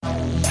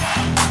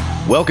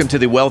Welcome to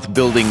the Wealth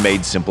Building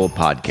Made Simple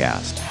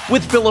podcast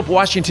with Philip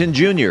Washington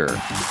Jr.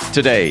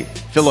 Today,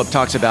 Philip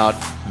talks about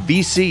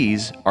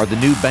VCs are the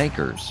new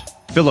bankers.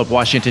 Philip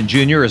Washington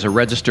Jr. is a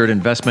registered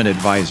investment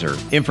advisor.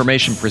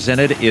 Information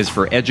presented is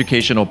for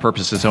educational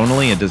purposes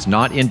only and does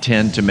not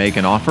intend to make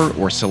an offer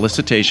or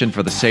solicitation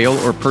for the sale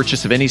or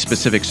purchase of any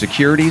specific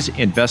securities,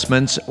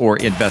 investments, or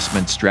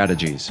investment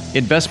strategies.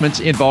 Investments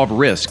involve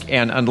risk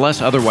and,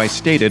 unless otherwise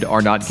stated,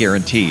 are not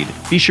guaranteed.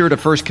 Be sure to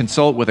first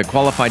consult with a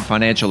qualified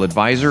financial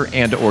advisor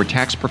and/or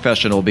tax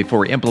professional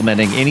before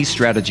implementing any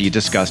strategy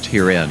discussed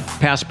herein.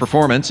 Past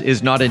performance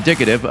is not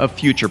indicative of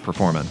future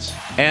performance.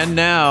 And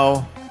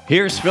now,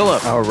 here's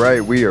Philip. All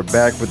right, we are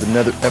back with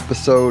another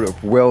episode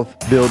of Wealth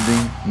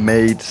Building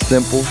Made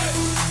Simple,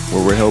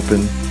 where we're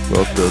helping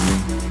wealth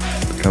building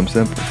become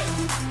simple.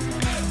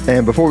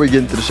 And before we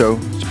get into the show,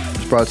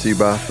 it's brought to you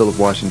by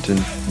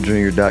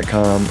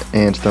PhilipWashingtonJr.com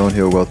and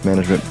Stonehill Wealth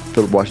Management.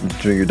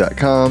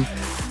 PhilipWashingtonJr.com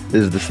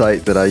is the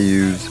site that I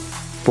use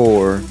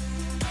for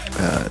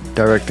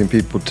directing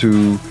people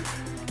to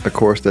a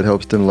course that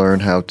helps them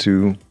learn how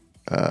to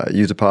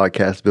use a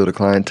podcast to build a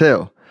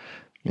clientele.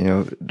 You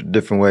know,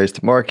 different ways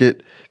to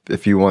market.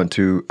 If you want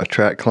to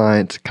attract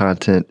clients,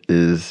 content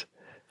is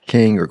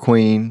king or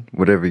queen,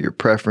 whatever your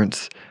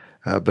preference.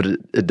 But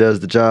it does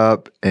the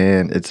job,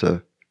 and it's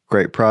a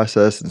great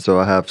process. And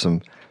so I have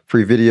some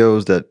free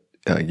videos that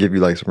give you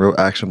like some real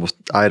actionable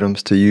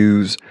items to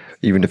use,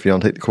 even if you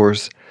don't take the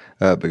course.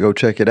 But go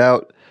check it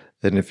out.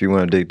 And if you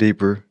want to dig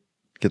deeper,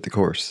 get the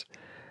course.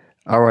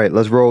 All right,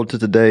 let's roll to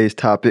today's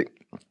topic.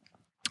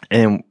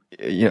 And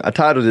I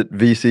titled it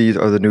 "VCs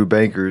Are the New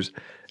Bankers."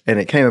 And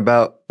it came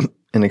about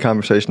in a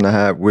conversation I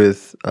had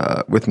with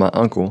my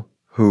uncle,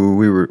 who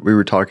we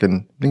were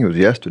talking. I think it was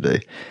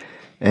yesterday,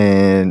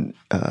 and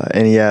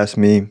he asked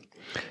me.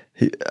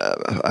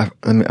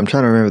 I'm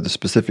trying to remember the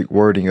specific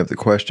wording of the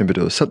question, but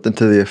it was something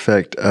to the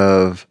effect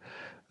of,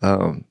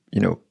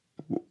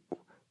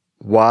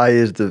 why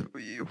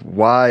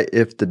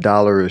if the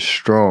dollar is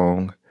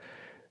strong,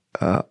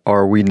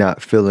 are we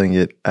not feeling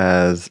it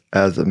as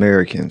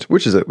Americans?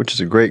 Which is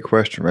a great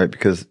question, right?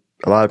 Because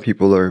a lot of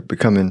people are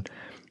becoming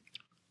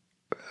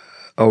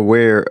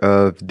aware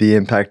of the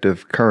impact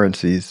of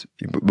currencies.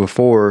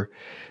 Before,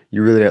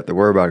 you really have to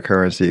worry about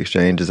currency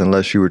exchanges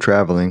unless you were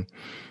traveling.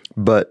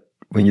 But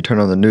when you turn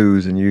on the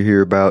news and you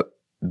hear about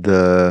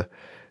the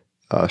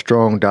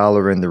strong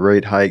dollar and the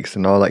rate hikes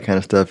and all that kind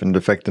of stuff and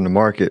affecting the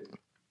market,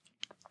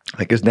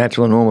 like it's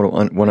natural and normal to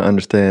want to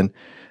understand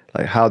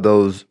like how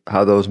those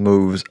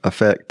moves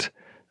affect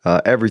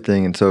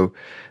everything. And so,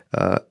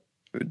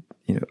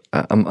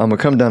 I'm gonna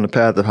come down the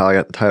path of how I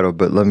got the title,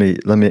 but let me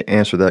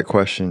answer that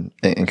question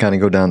and kind of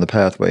go down the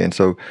pathway. And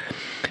so,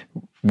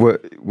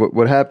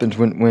 what happens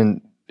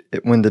when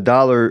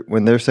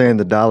they're saying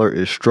the dollar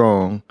is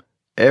strong,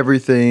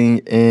 everything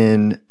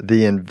in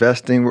the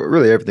investing,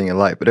 really everything in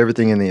life, but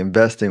everything in the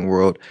investing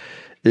world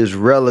is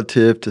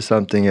relative to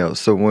something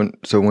else. So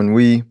when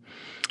we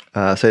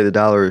say the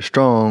dollar is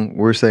strong,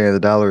 we're saying the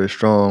dollar is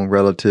strong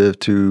relative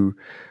to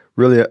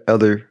really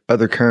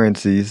other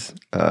currencies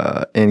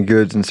and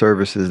goods and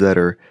services that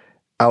are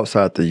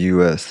outside the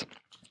U.S.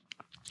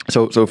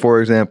 So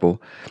for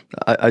example,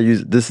 I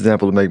use this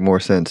example to make more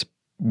sense.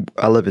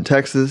 I live in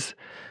Texas,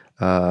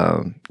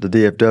 the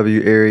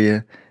DFW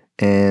area,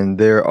 and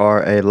there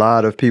are a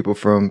lot of people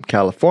from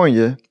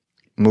California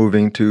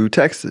moving to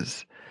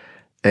Texas.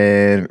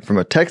 And from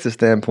a Texas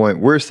standpoint,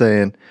 we're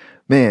saying,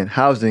 man,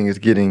 housing is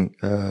getting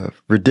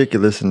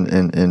ridiculous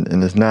and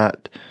is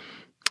not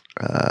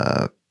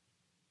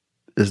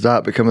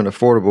becoming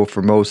affordable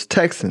for most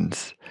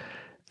Texans.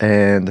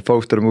 And the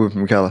folks that are moving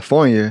from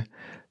California,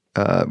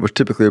 which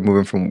typically are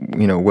moving from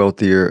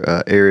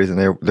wealthier areas, and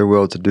they're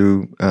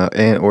well-to-do,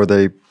 or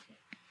a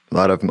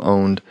lot of them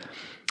owned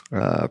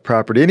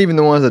property, and even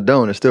the ones that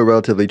don't, it's still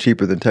relatively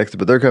cheaper than Texas.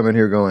 But they're coming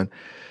here going,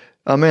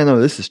 "Oh man, no,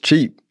 this is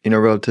cheap,"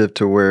 relative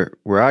to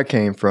where I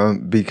came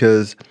from,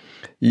 because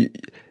you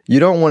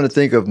don't want to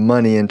think of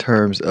money in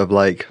terms of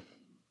like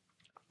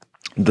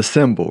the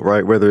symbol,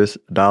 right? Whether it's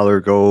dollar,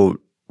 gold,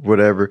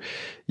 whatever,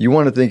 you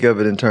want to think of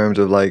it in terms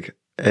of like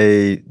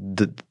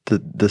the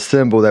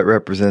symbol that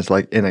represents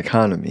like an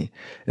economy.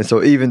 And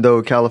so even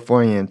though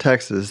California and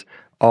Texas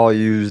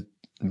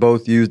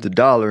both use the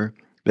dollar,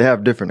 they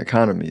have different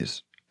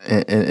economies.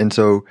 And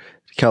so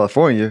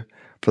California,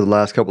 for the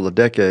last couple of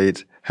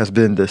decades, has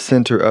been the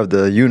center of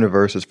the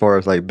universe as far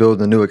as like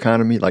building a new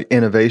economy, like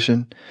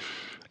innovation.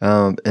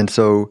 And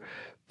so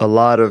a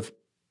lot of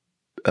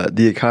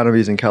the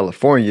economies in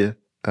California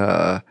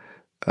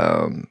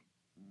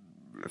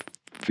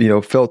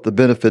felt the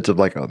benefits of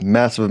like a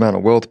massive amount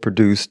of wealth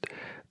produced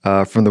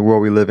from the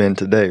world we live in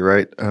today,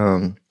 right?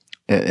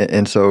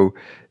 And so,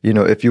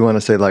 if you want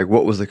to say like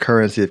what was the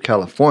currency of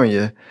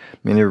California, I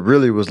mean, it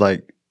really was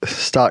like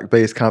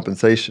stock-based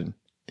compensation.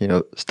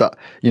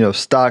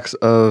 Stocks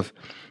of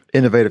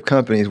innovative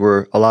companies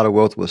where a lot of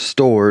wealth was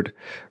stored,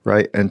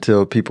 right,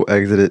 until people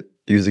exited,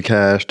 used the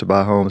cash to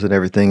buy homes and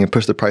everything, and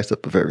push the price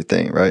up of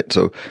everything, right?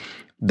 So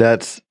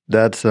that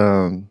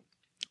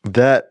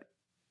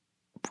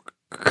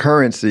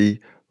currency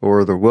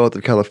or the wealth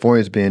of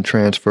California is being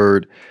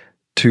transferred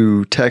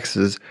to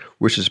Texas,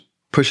 which is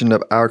pushing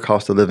up our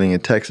cost of living in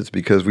Texas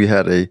because we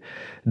had a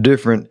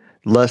different,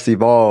 less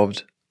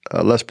evolved,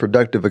 less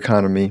productive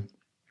economy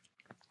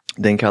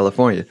than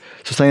California.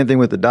 So same thing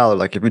with the dollar.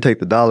 Like if you take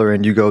the dollar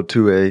and you go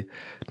to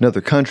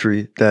another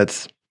country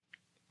that's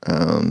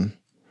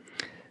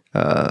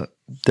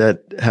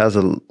that has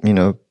a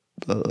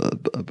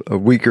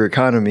weaker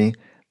economy,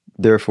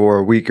 therefore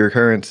a weaker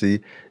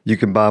currency, you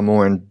can buy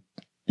more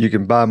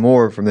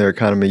from their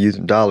economy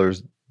using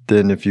dollars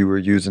than if you were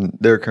using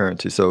their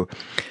currency. So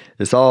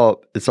it's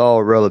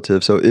all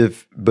relative. So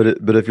if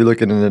you're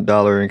looking in the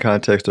dollar in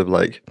context of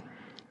like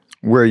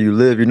where you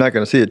live, you're not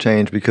going to see a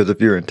change, because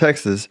if you're in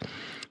Texas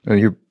and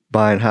you're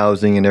buying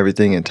housing and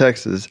everything in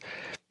Texas,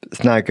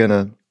 it's not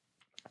gonna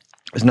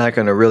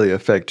really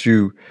affect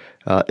you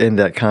in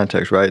that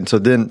context, right? And so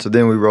then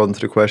we roll into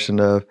the question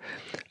of,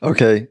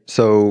 okay,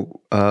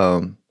 so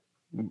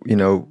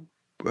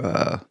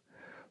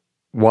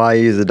why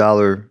is the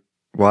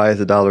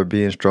dollar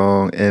being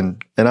strong?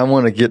 And I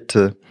want to get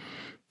to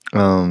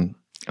beyond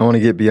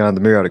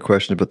the myriad of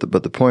questions, but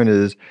the point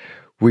is,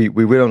 we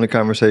went on the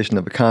conversation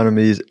of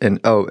economies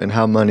and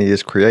how money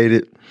is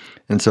created.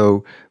 And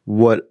so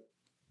what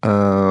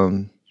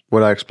I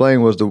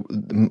explained was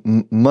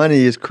money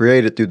is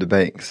created through the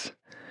banks.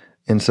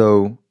 And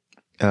so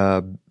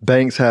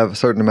banks have a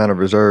certain amount of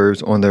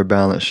reserves on their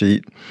balance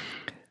sheet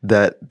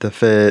that the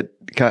Fed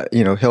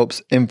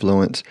helps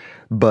influence,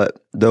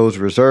 but those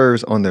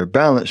reserves on their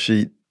balance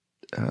sheet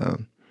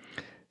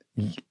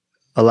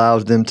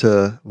allows them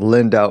to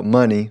lend out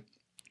money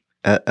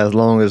as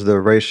long as the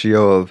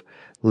ratio of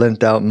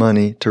lent out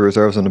money to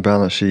reserves on the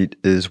balance sheet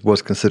is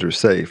what's considered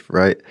safe,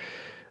 right?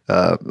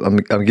 I'm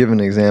giving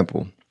an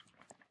example.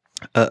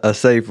 A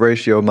safe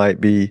ratio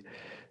might be,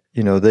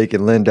 they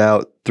can lend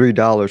out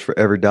 $3 for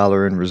every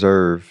dollar in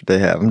reserve they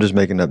have. I'm just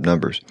making up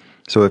numbers.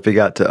 So if it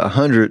got to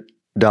 $100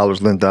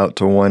 lent out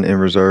to one in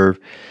reserve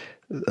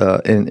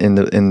in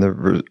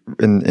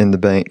the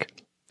bank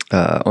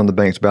on the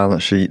bank's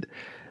balance sheet,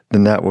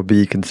 then that would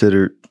be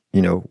considered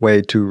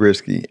way too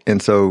risky.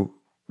 And so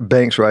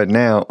banks right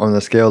now, on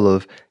the scale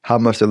of how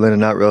much they're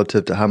lending out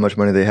relative to how much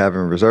money they have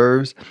in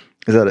reserves,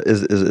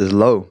 is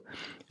low.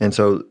 And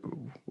so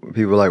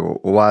people are like, well,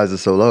 why is it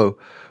so low?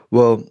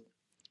 Well,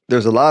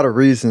 there's a lot of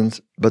reasons,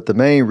 but the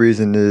main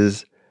reason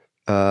is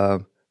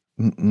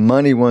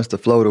money wants to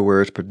flow to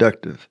where it's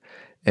productive.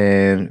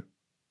 And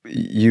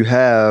you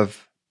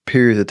have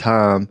periods of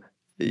time,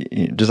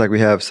 just like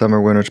we have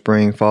summer, winter,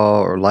 spring,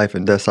 fall, or life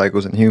and death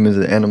cycles in humans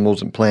and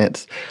animals and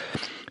plants.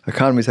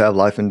 Economies have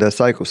life and death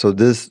cycles.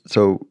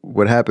 So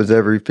what happens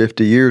every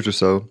 50 years or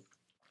so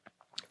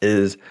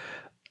is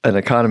an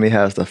economy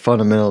has to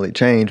fundamentally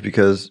change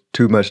because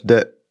too much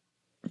debt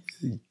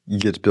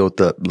gets built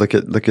up. Look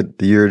at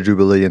the year of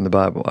Jubilee in the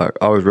Bible. I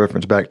always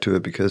reference back to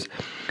it because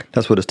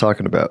that's what it's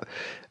talking about.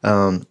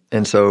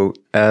 And so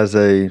as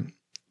a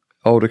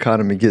old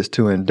economy gets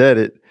too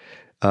indebted,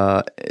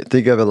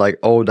 think of it like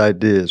old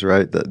ideas,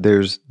 right?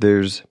 There's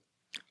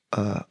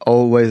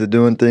old ways of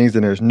doing things,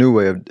 and there's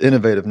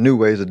innovative new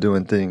ways of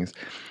doing things.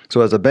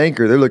 So as a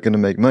banker, they're looking to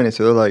make money.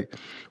 So they're like,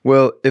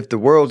 well, if the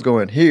world's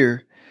going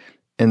here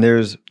and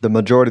there's the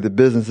majority of the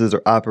businesses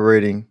are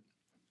operating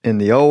in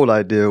the old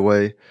idea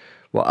way,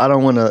 well, I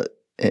don't want to,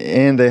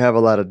 and they have a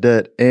lot of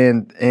debt,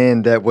 and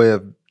that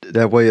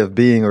way of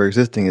being or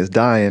existing is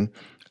dying.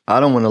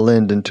 I don't want to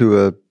lend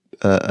into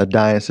a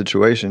dying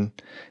situation.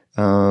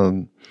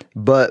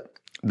 But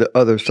the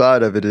other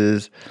side of it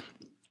is,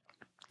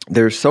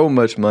 there's so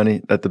much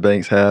money that the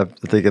banks have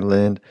that they can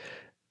lend,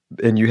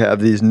 and you have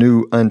these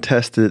new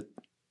untested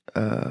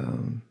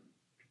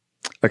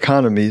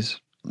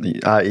economies,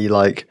 i.e.,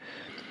 like,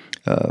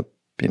 I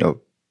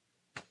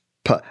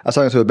was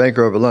talking to a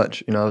banker over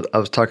lunch. I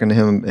was talking to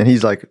him, and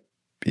he's like,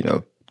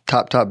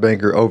 top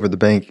banker over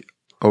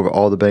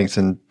all the banks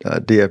in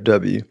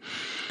DFW,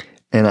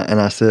 and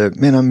I said,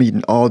 man, I'm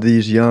meeting all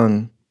these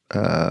young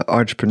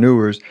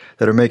entrepreneurs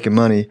that are making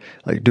money,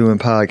 like doing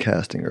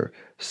podcasting or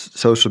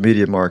social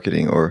media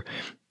marketing, or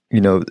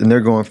and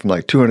they're going from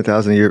like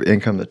 $200,000 a year of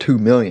income to $2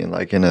 million,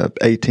 like in a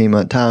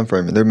 18-month time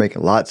frame, and they're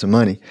making lots of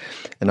money.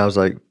 And I was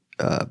like,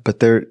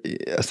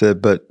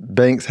 but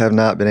banks have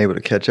not been able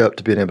to catch up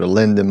to being able to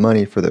lend them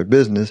money for their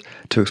business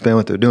to expand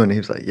what they're doing. And he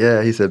was like,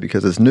 yeah, he said,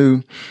 because it's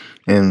new,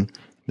 and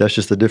that's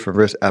just a different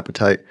risk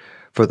appetite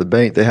for the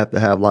bank. They have to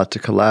have lots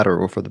of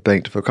collateral for the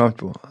bank to feel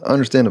comfortable.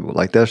 Understandable.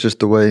 Like, that's just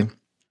the way,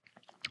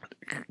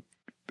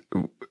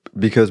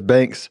 because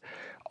banks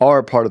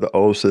are part of the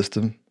old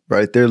system,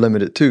 right? They're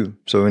limited too.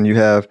 So when you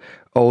have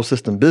old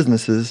system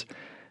businesses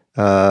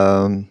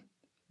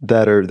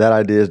that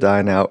idea is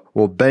dying out,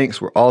 well,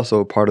 banks were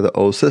also part of the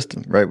old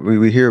system, right?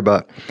 We hear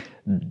about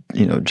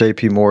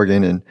J.P.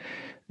 Morgan and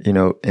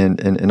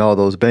and all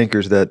those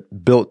bankers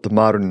that built the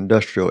modern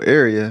industrial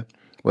area.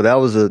 Well, that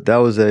was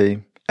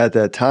at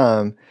that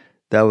time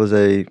that was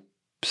a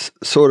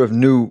sort of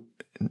new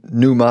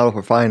model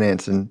for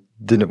financing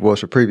than it was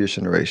for previous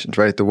generations,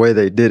 right? The way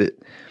they did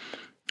it.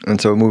 And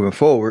so moving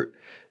forward,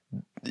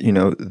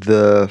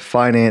 the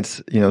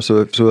finance,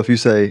 so if you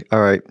say,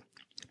 all right,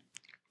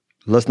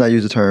 let's not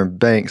use the term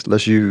banks,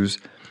 let's use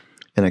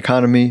an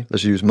economy,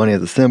 let's use money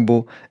as a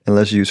symbol, and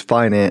let's use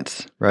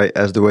finance, right,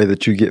 as the way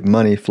that you get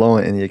money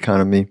flowing in the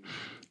economy,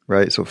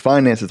 right? So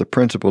finance is a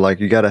principle, like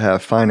you got to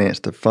have finance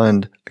to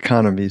fund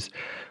economies.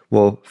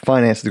 Well,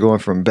 finance is going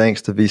from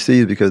banks to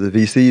VCs because the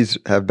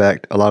VCs have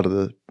backed a lot of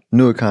the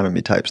new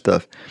economy type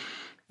stuff.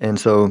 And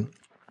so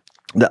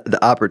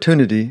the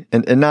opportunity,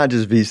 and not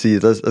just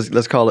VCs,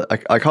 let's call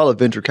it, I call it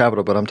venture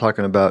capital, but I'm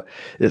talking about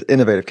it's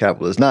innovative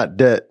capital. It's not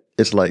debt.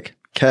 It's like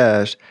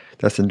cash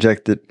that's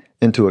injected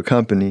into a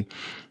company,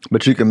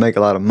 but you can make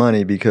a lot of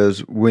money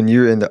because when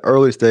you're in the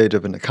early stage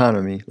of an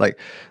economy, like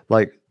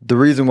the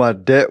reason why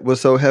debt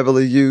was so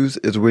heavily used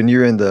is when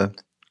you're in the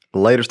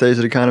later stage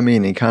of the economy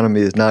and the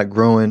economy is not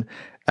growing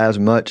as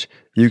much,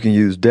 you can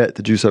use debt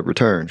to juice up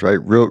returns, right?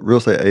 Real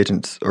estate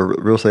agents or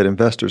real estate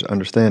investors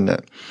understand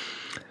that.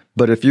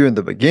 But if you're in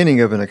the beginning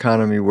of an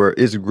economy where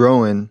it's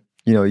growing,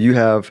 you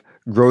have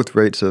growth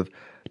rates of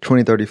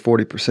 20, 30,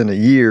 40% a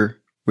year,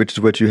 which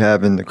is what you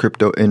have in the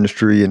crypto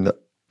industry and the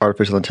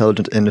artificial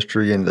intelligence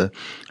industry and the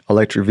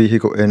electric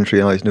vehicle industry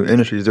and all these new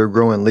industries, they're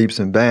growing leaps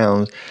and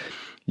bounds.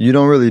 You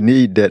don't really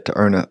need debt to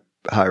earn a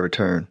high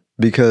return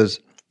because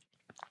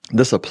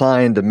the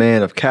supply and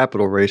demand of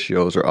capital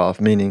ratios are off,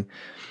 meaning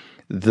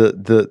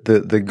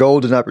the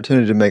golden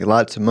opportunity to make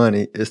lots of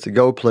money is to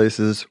go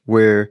places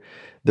where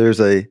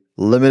there's a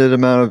limited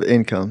amount of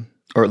income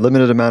or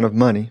limited amount of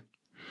money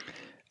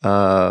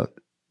to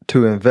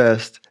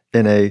invest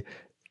in a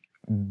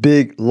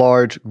big,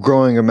 large,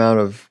 growing amount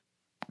of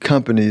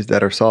companies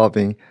that are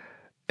solving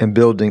and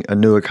building a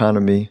new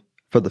economy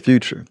for the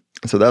future.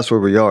 So that's where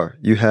we are.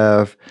 You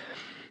have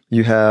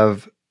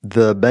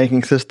the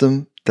banking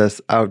system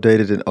that's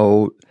outdated and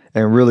old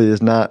and really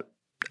is not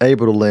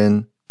able to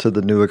lend to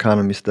the new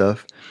economy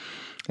stuff.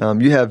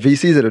 You have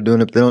VCs that are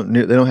doing it, but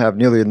they don't have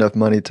nearly enough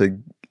money to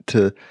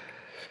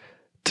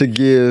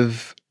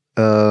give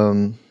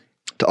to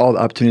all the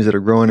opportunities that are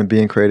growing and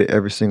being created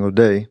every single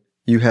day.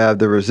 You have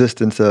the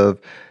resistance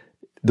of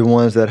the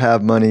ones that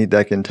have money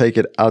that can take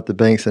it out the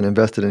banks and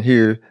invest it in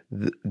here.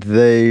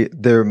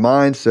 Their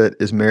mindset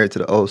is married to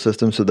the old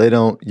system, so they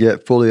don't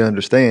yet fully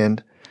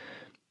understand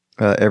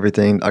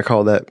everything. I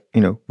call that,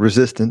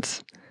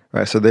 resistance,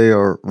 right? So they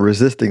are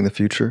resisting the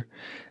future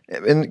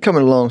and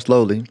coming along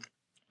slowly.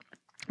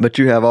 But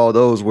you have all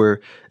those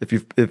where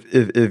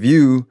if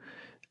you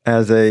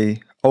as a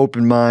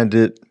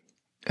open-minded,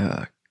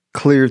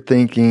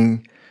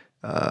 clear-thinking,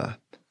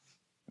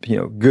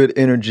 good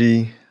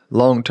energy,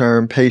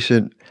 long-term,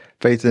 patient,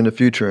 faith in the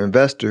future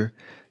investor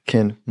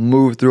can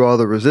move through all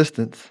the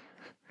resistance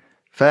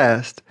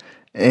fast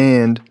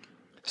and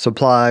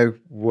supply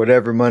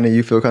whatever money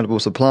you feel comfortable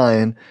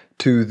supplying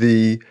to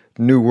the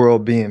new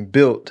world being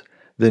built,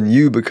 then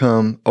you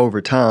become,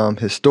 over time,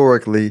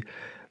 historically,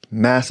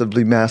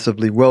 massively,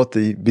 massively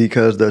wealthy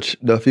because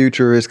the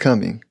future is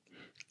coming.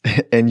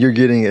 And you're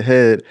getting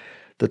ahead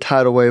the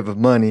tidal wave of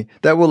money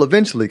that will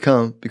eventually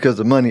come because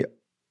the money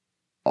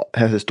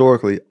has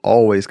historically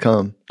always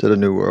come to the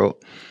new world.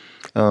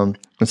 And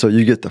so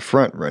you get to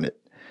front run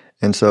it.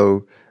 And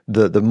so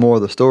the more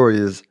the story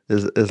is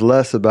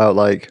less about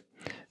like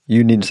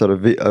you need sort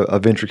of a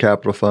venture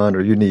capital fund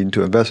or you need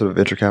to invest in a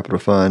venture capital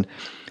fund.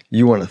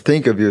 You want to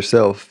think of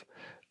yourself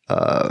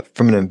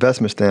from an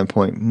investment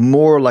standpoint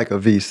more like a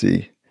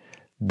VC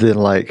than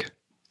like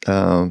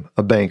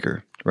a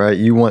banker, right?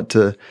 You want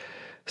to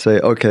say,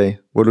 okay,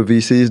 what do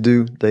VCs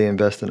do? They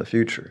invest in the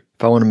future.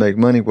 If I want to make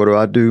money,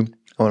 what do?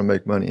 I want to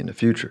make money in the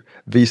future.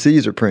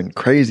 VCs are printing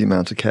crazy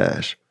amounts of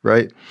cash,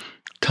 right?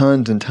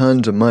 Tons and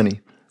tons of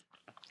money.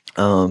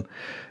 And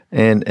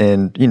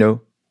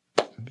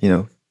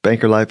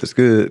banker life is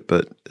good,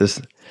 but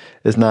it's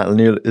not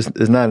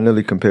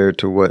nearly compared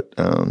to what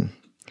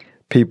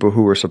people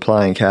who are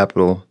supplying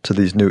capital to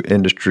these new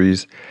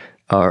industries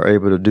are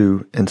able to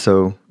do. And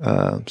so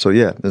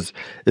yeah,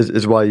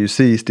 is why you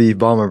see Steve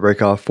Ballmer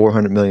break off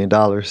 $400 million,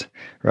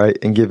 right,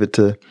 and give it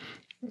to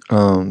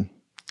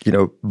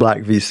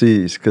black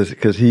VCs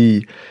because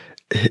he's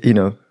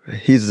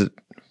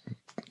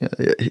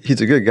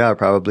a good guy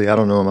probably. I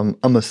don't know him.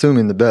 I'm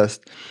assuming the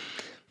best.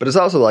 But it's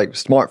also like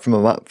smart from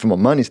a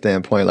money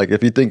standpoint. Like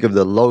if you think of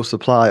the low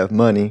supply of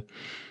money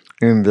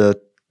in the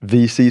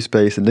VC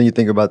space, and then you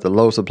think about the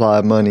low supply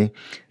of money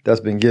that's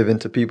been given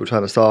to people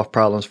trying to solve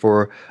problems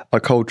for a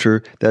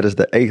culture that is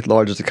the 8th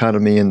largest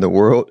economy in the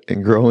world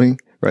and growing,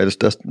 right?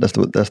 That's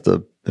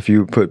the if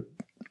you put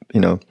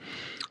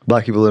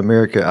black people in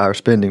America, our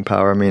spending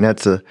power. I mean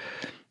that's a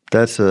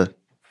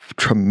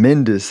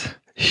tremendous,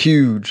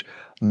 huge,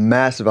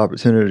 massive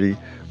opportunity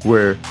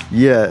where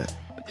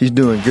he's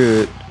doing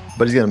good,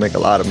 but he's gonna make a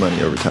lot of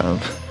money over time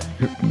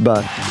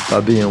by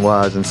being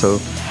wise. And so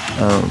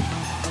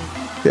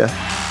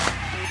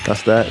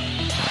that's that.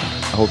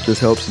 I hope this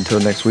helps. Until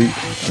next week,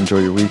 enjoy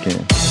your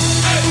weekend.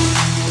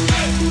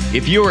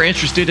 If you are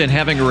interested in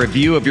having a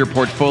review of your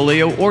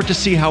portfolio or to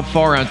see how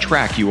far on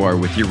track you are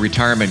with your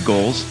retirement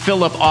goals,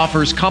 Philip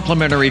offers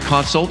complimentary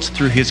consults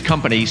through his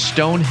company,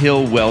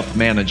 Stonehill Wealth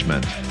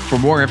Management. For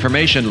more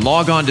information,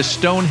 log on to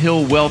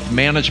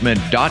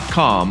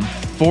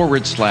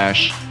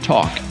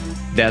stonehillwealthmanagement.com/talk.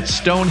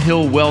 That's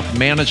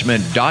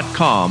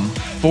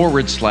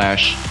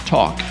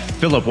stonehillwealthmanagement.com/talk.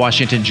 Philip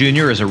Washington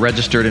Jr. is a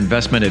registered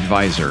investment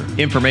advisor.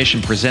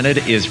 Information presented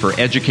is for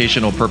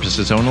educational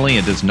purposes only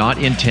and does not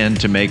intend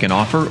to make an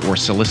offer or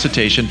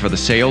solicitation for the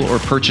sale or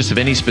purchase of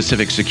any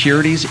specific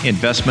securities,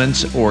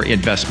 investments, or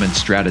investment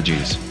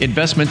strategies.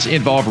 Investments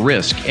involve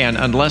risk and,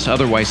 unless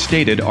otherwise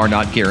stated, are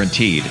not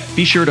guaranteed.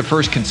 Be sure to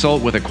first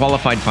consult with a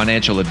qualified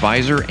financial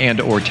advisor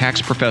and/or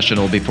tax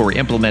professional before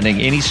implementing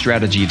any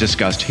strategy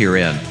discussed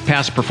herein.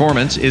 Past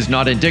performance is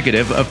not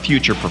indicative of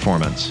future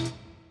performance.